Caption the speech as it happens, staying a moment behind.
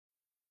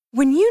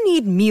When you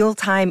need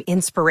mealtime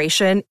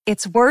inspiration,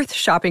 it's worth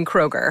shopping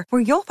Kroger,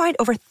 where you'll find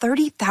over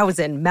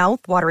 30,000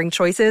 mouth-watering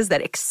choices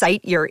that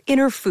excite your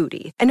inner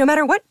foodie. And no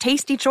matter what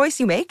tasty choice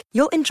you make,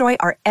 you'll enjoy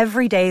our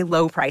everyday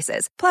low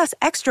prices, plus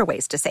extra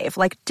ways to save,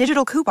 like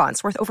digital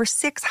coupons worth over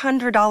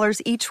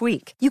 $600 each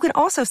week. You can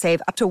also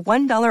save up to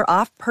 $1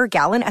 off per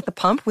gallon at the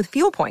pump with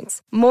fuel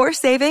points. More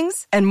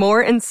savings and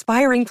more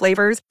inspiring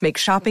flavors make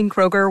shopping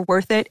Kroger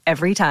worth it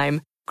every time.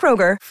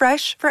 Kroger,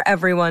 fresh for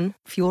everyone.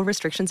 Fuel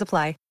restrictions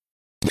apply.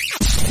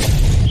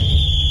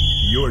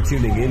 You're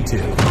tuning into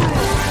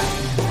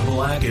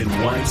Black and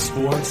White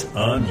Sports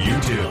on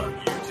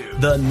YouTube.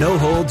 The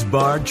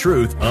no-holds-barred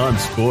truth on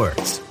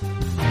sports.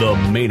 The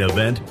main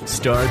event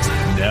starts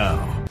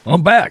now.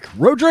 I'm back.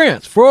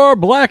 Rodrance for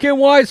Black and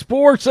White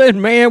Sports.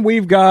 And, man,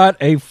 we've got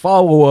a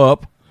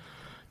follow-up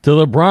to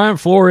the Brian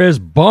Flores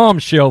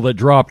bombshell that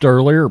dropped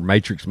earlier.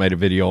 Matrix made a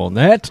video on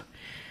that,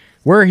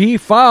 where he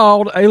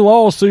filed a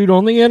lawsuit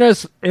on the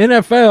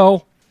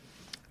NFL.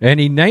 And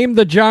he named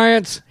the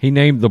Giants, he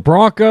named the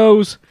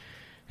Broncos,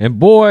 and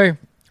boy,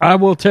 I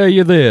will tell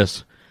you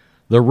this,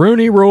 the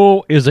Rooney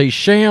Rule is a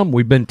sham.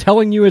 We've been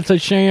telling you it's a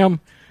sham.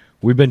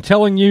 We've been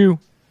telling you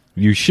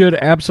you should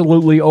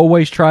absolutely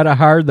always try to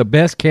hire the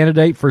best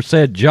candidate for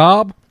said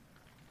job.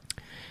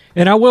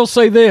 And I will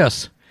say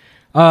this,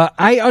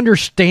 I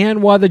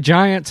understand why the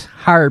Giants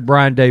hired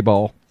Brian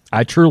Daboll.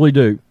 I truly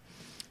do.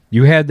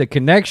 You had the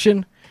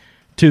connection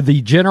to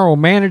the general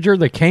manager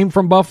that came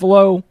from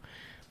Buffalo,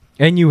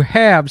 and you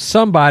have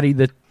somebody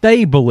that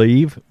they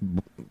believe,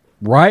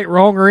 right,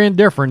 wrong, or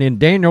indifferent, in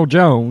Daniel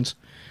Jones,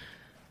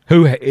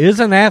 who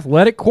is an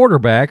athletic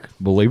quarterback,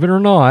 believe it or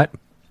not,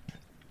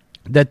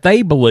 that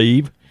they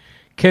believe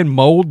can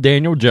mold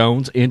Daniel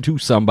Jones into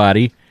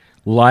somebody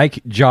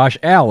like Josh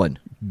Allen.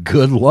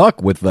 Good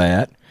luck with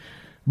that,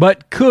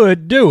 but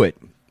could do it.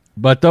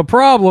 But the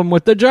problem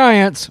with the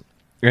Giants,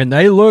 and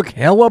they look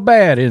hella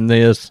bad in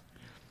this,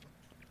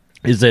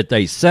 is that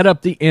they set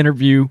up the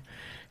interview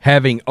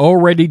having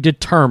already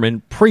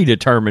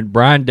predetermined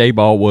Brian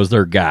Daboll was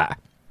their guy.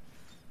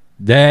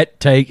 That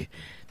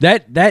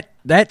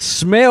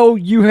smell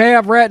you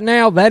have right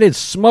now, that is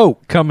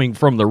smoke coming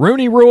from the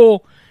Rooney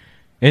Rule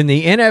and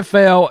the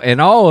NFL and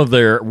all of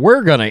their,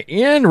 we're going to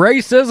end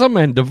racism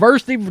and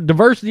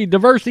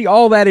diversity,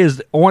 all that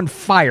is on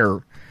fire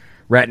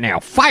right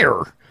now.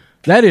 Fire!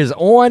 That is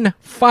on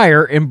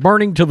fire and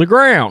burning to the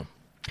ground.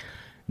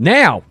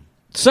 Now,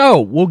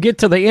 so we'll get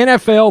to the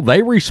NFL.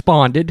 They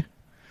responded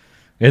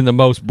in the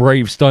most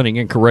brave, stunning,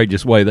 and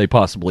courageous way they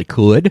possibly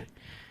could.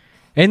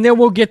 And then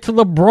we'll get to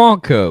the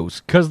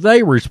Broncos, because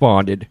they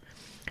responded.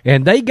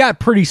 And they got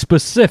pretty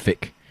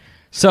specific.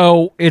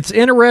 So it's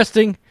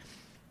interesting.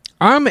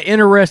 I'm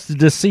interested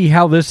to see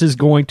how this is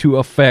going to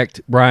affect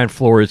Brian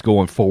Flores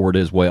going forward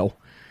as well.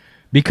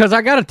 Because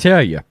I got to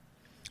tell you,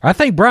 I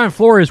think Brian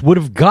Flores would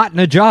have gotten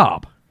a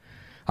job.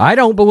 I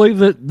don't believe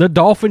that the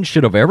Dolphins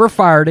should have ever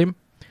fired him.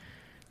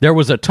 There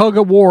was a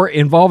tug-of-war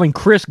involving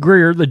Chris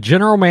Grier, the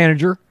general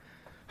manager,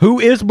 who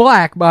is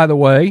black, by the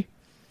way,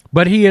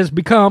 but he has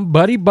become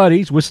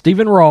buddies with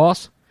Stephen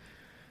Ross,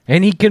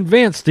 and he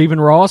convinced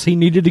Stephen Ross he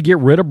needed to get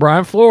rid of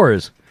Brian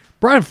Flores.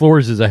 Brian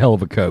Flores is a hell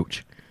of a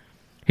coach.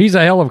 He's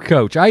a hell of a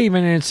coach. I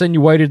even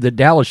insinuated that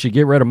Dallas should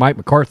get rid of Mike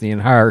McCarthy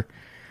and hire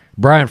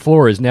Brian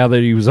Flores now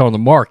that he was on the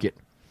market.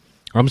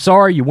 I'm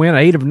sorry, you win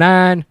 8 of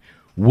 9.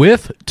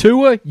 With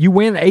Tua, you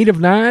win 8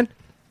 of 9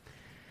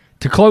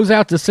 to close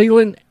out the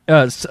season,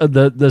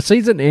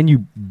 and you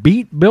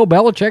beat Bill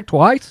Belichick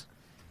twice?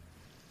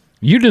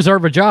 You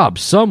deserve a job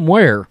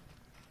somewhere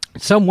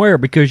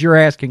because you're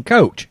asking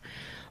coach.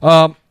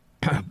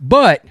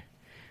 But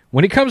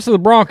when it comes to the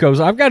Broncos,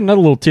 I've got another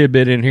little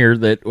tidbit in here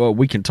that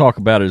we can talk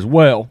about as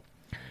well.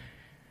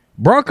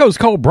 Broncos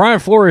called Brian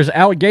Flores'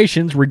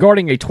 allegations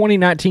regarding a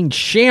 2019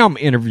 sham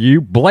interview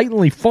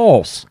blatantly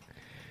false.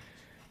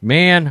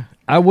 Man,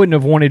 I wouldn't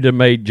have wanted to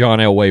make John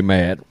Elway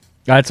mad.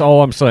 That's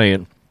all I'm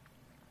saying.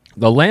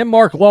 The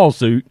landmark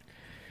lawsuit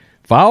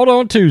filed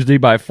on Tuesday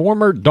by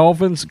former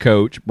Dolphins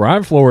coach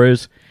Brian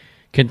Flores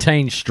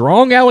contains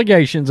strong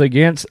allegations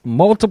against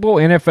multiple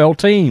NFL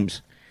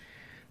teams.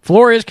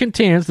 Flores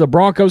contends the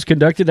Broncos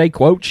conducted a,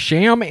 quote,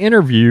 sham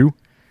interview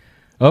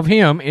of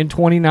him in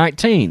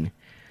 2019.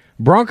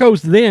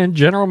 Broncos then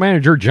general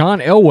manager John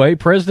Elway,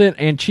 president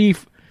and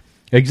chief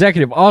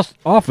executive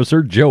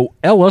officer Joe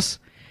Ellis,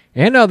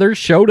 and others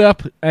showed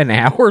up an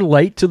hour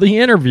late to the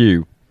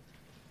interview.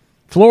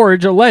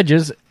 Flores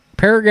alleges,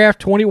 paragraph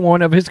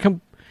 21 of his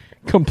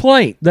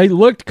complaint, they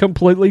looked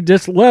completely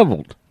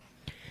disleveled.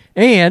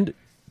 And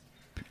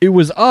it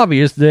was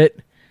obvious that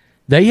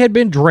they had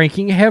been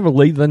drinking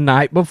heavily the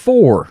night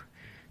before.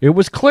 It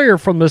was clear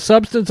from the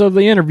substance of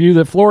the interview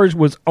that Flores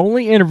was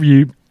only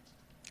interviewed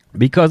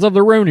because of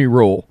the Rooney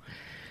Rule,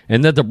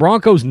 and that the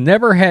Broncos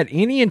never had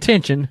any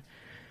intention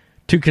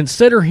to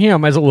consider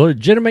him as a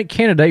legitimate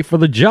candidate for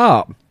the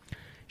job.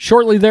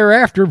 Shortly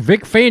thereafter,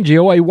 Vic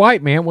Fangio, a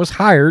white man, was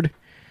hired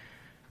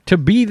to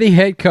be the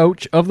head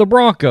coach of the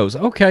Broncos.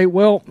 Okay,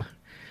 well,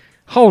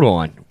 hold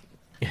on.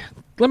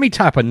 Let me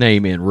type a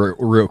name in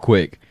real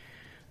quick.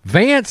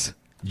 Vance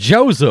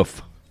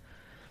Joseph.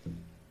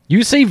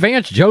 You see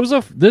Vance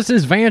Joseph? This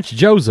is Vance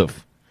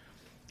Joseph.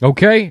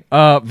 Okay?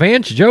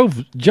 Vance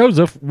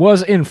Joseph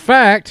was, in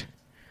fact,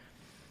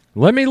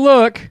 let me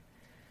look,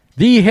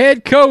 the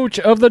head coach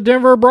of the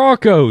Denver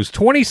Broncos,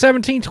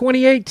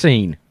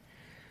 2017-2018.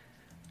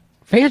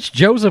 Vance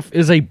Joseph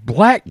is a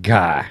black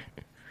guy.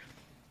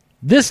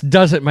 This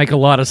doesn't make a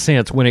lot of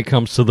sense when it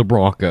comes to the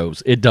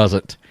Broncos. It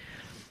doesn't.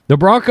 The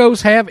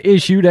Broncos have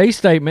issued a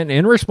statement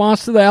in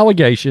response to the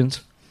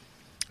allegations,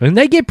 and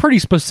they get pretty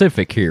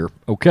specific here,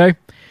 okay?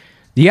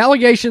 The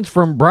allegations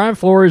from Brian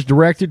Flores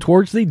directed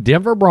towards the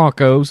Denver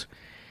Broncos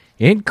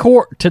in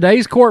court,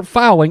 today's court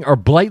filing, are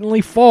blatantly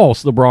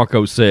false, the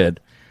Broncos said.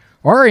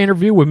 Our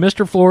interview with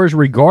Mr. Flores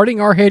regarding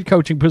our head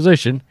coaching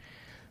position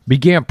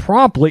began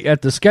promptly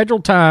at the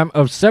scheduled time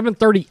of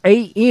 7:30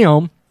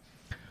 a.m.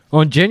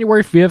 on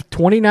January 5th,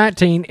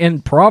 2019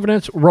 in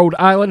Providence, Rhode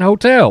Island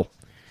Hotel.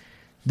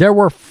 There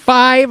were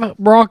 5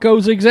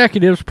 Broncos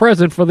executives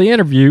present for the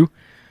interview,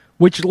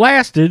 which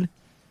lasted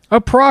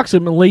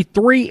approximately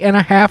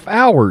 3.5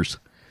 hours,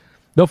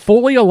 the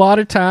fully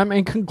allotted time,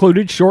 and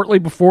concluded shortly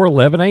before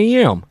 11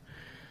 a.m.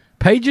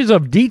 Pages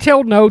of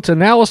detailed notes,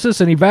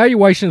 analysis, and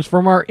evaluations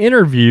from our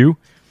interview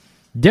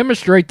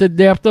demonstrate the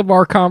depth of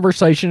our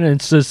conversation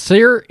and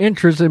sincere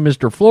interest in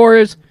Mr.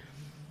 Flores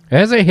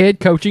as a head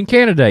coaching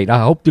candidate.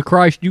 I hope to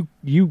Christ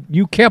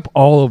you kept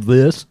all of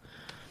this,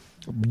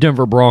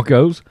 Denver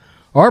Broncos.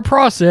 Our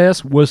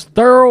process was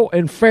thorough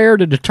and fair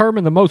to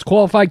determine the most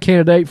qualified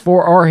candidate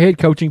for our head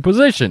coaching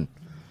position.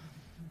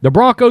 The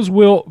Broncos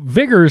will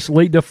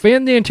vigorously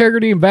defend the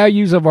integrity and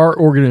values of our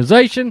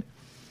organization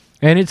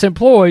and its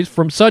employees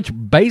from such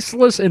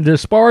baseless and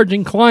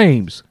disparaging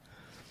claims.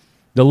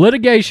 The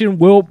litigation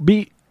will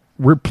be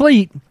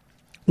replete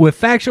with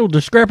factual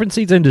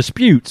discrepancies and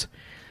disputes.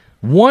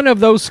 One of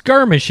those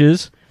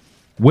skirmishes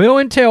will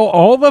entail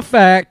all the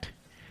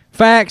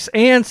facts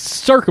and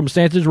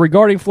circumstances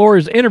regarding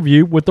Flores'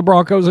 interview with the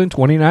Broncos in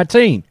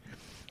 2019.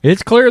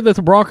 It's clear that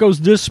the Broncos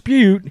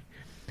dispute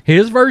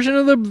his version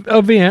of the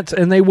events,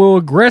 and they will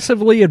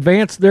aggressively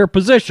advance their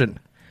position.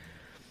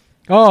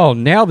 Oh,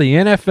 now the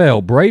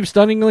NFL, brave,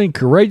 stunningly, and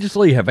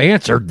courageously, have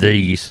answered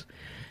these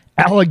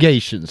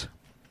allegations.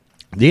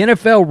 The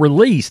NFL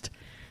released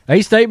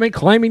a statement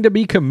claiming to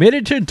be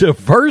committed to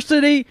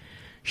diversity,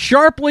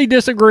 sharply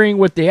disagreeing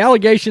with the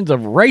allegations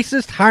of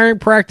racist hiring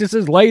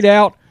practices laid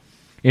out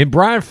in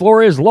Brian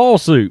Flores'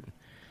 lawsuit.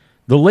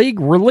 The league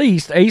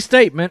released a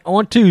statement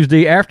on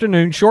Tuesday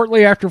afternoon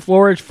shortly after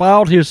Flores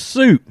filed his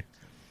suit.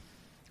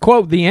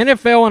 Quote, the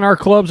NFL and our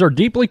clubs are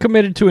deeply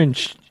committed to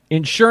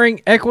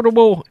ensuring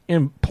equitable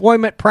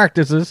employment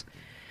practices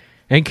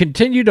and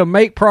continue to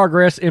make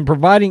progress in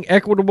providing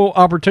equitable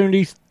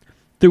opportunities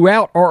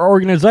throughout our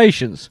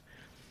organizations.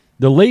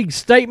 The league's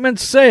statement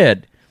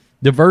said,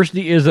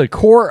 diversity is a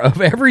core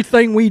of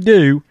everything we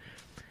do,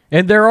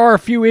 and there are a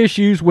few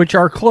issues which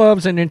our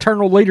clubs and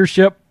internal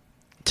leadership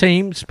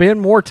team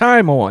spend more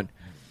time on.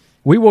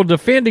 We will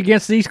defend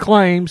against these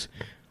claims,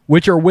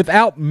 which are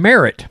without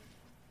merit.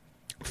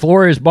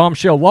 Flores'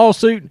 bombshell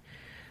lawsuit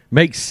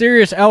makes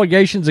serious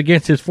allegations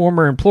against his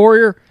former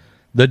employer,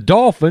 the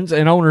Dolphins,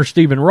 and owner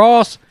Stephen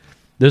Ross.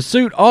 The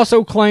suit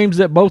also claims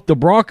that both the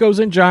Broncos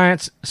and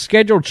Giants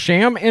scheduled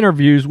sham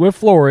interviews with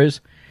Flores,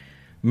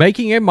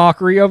 making a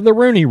mockery of the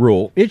Rooney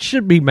Rule. It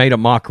should be made a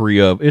mockery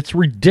of. It's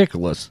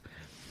ridiculous.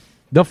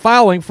 The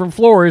filing from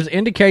Flores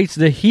indicates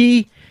that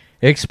he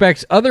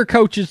expects other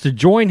coaches to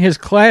join his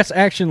class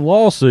action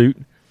lawsuit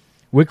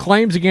with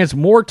claims against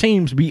more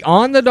teams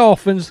beyond the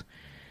Dolphins,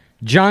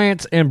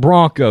 Giants, and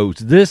Broncos.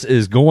 This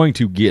is going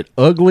to get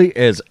ugly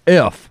as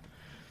F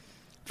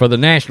for the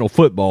National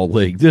Football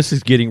League. This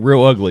is getting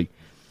real ugly.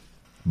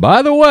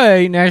 By the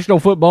way, National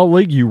Football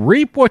League, you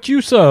reap what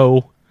you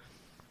sow.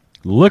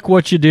 Look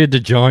what you did to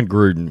John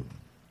Gruden,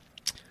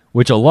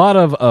 which a lot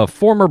of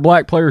former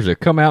black players have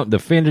come out and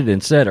defended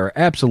and said are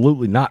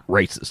absolutely not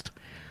racist.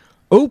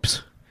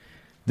 Oops.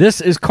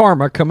 This is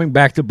karma coming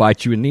back to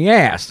bite you in the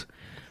ass.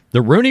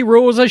 The Rooney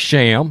Rule is a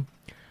sham.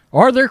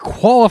 Are there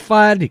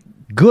qualified,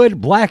 good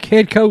black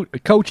head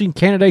coaching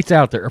candidates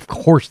out there? Of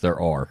course there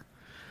are.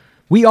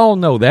 We all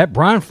know that.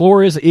 Brian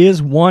Flores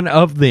is one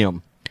of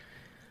them.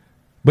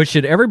 But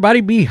should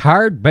everybody be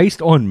hired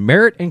based on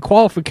merit and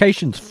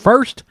qualifications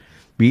first,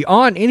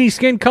 beyond any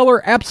skin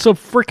color?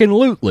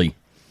 Abso-freaking-lutely.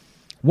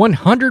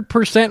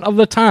 100% of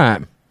the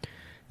time.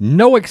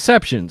 No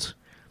exceptions.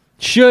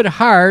 Should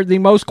hire the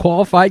most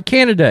qualified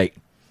candidate.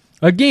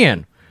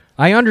 Again,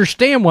 I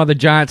understand why the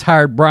Giants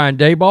hired Brian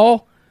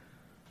Daboll,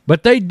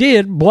 but they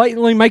did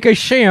blatantly make a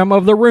sham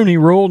of the Rooney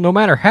Rule. No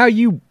matter how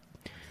you...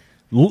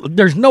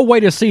 There's no way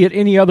to see it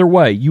any other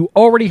way. You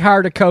already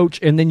hired a coach,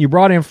 and then you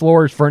brought in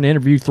Flores for an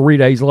interview 3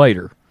 days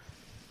later.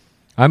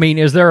 I mean,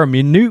 is there a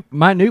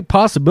minute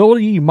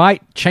possibility you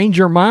might change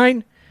your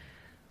mind?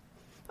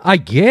 I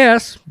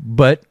guess,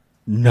 but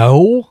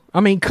no. I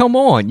mean, come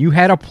on. You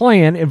had a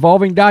plan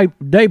involving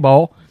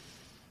Daboll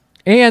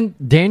and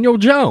Daniel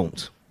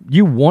Jones.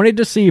 You wanted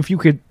to see if you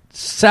could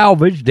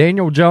salvage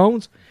Daniel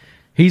Jones.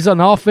 He's an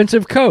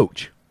offensive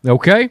coach,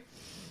 okay?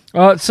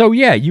 So,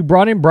 yeah, you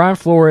brought in Brian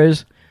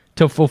Flores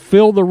to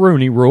fulfill the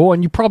Rooney Rule,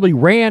 and you probably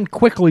ran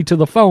quickly to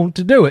the phone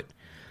to do it,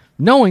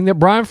 knowing that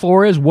Brian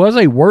Flores was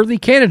a worthy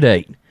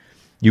candidate.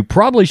 You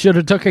probably should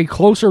have took a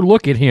closer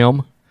look at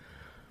him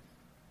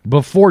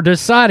before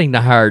deciding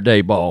to hire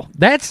Daboll.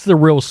 That's the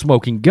real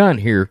smoking gun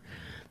here.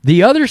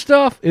 The other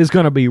stuff is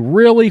going to be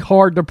really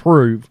hard to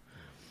prove.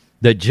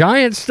 The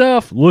Giants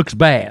stuff looks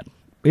bad.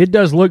 It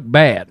does look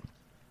bad.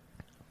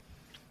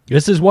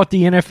 This is what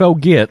the NFL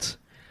gets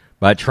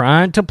by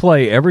trying to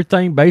play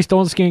everything based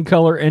on skin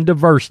color and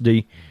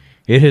diversity.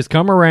 It has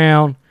come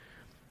around.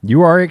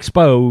 You are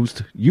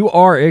exposed. You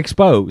are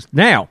exposed.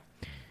 Now,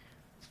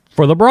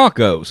 for the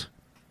Broncos,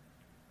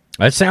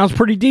 that sounds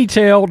pretty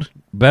detailed.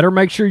 Better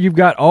make sure you've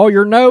got all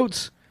your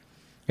notes,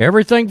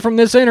 everything from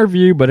this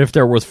interview. But if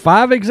there was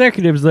 5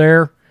 executives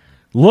there,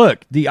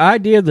 look, the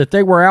idea that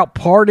they were out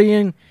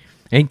partying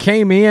and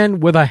came in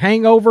with a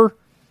hangover,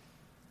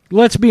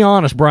 let's be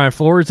honest, Brian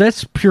Flores,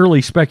 that's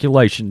purely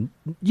speculation.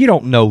 You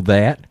don't know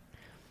that.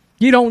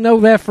 You don't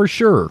know that for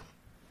sure.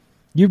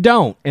 You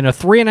don't. In a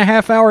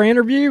 3.5-hour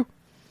interview,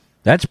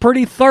 that's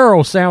pretty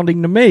thorough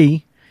sounding to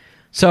me.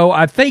 So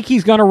I think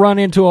he's going to run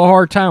into a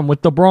hard time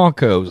with the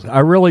Broncos. I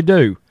really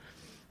do.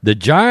 The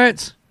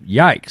Giants,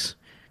 yikes.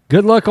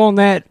 Good luck on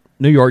that,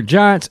 New York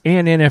Giants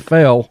and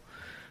NFL,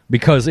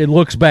 because it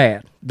looks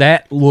bad.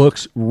 That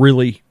looks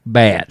really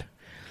bad.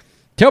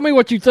 Tell me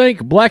what you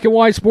think, black and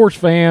white sports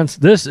fans.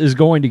 This is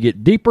going to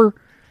get deeper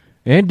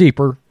and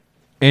deeper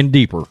and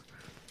deeper.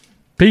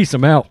 Peace.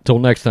 I'm out. Till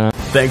next time.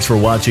 Thanks for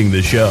watching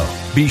the show.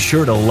 Be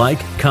sure to like,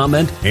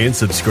 comment, and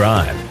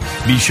subscribe.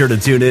 Be sure to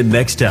tune in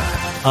next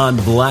time on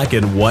Black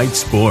and White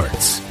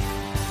Sports.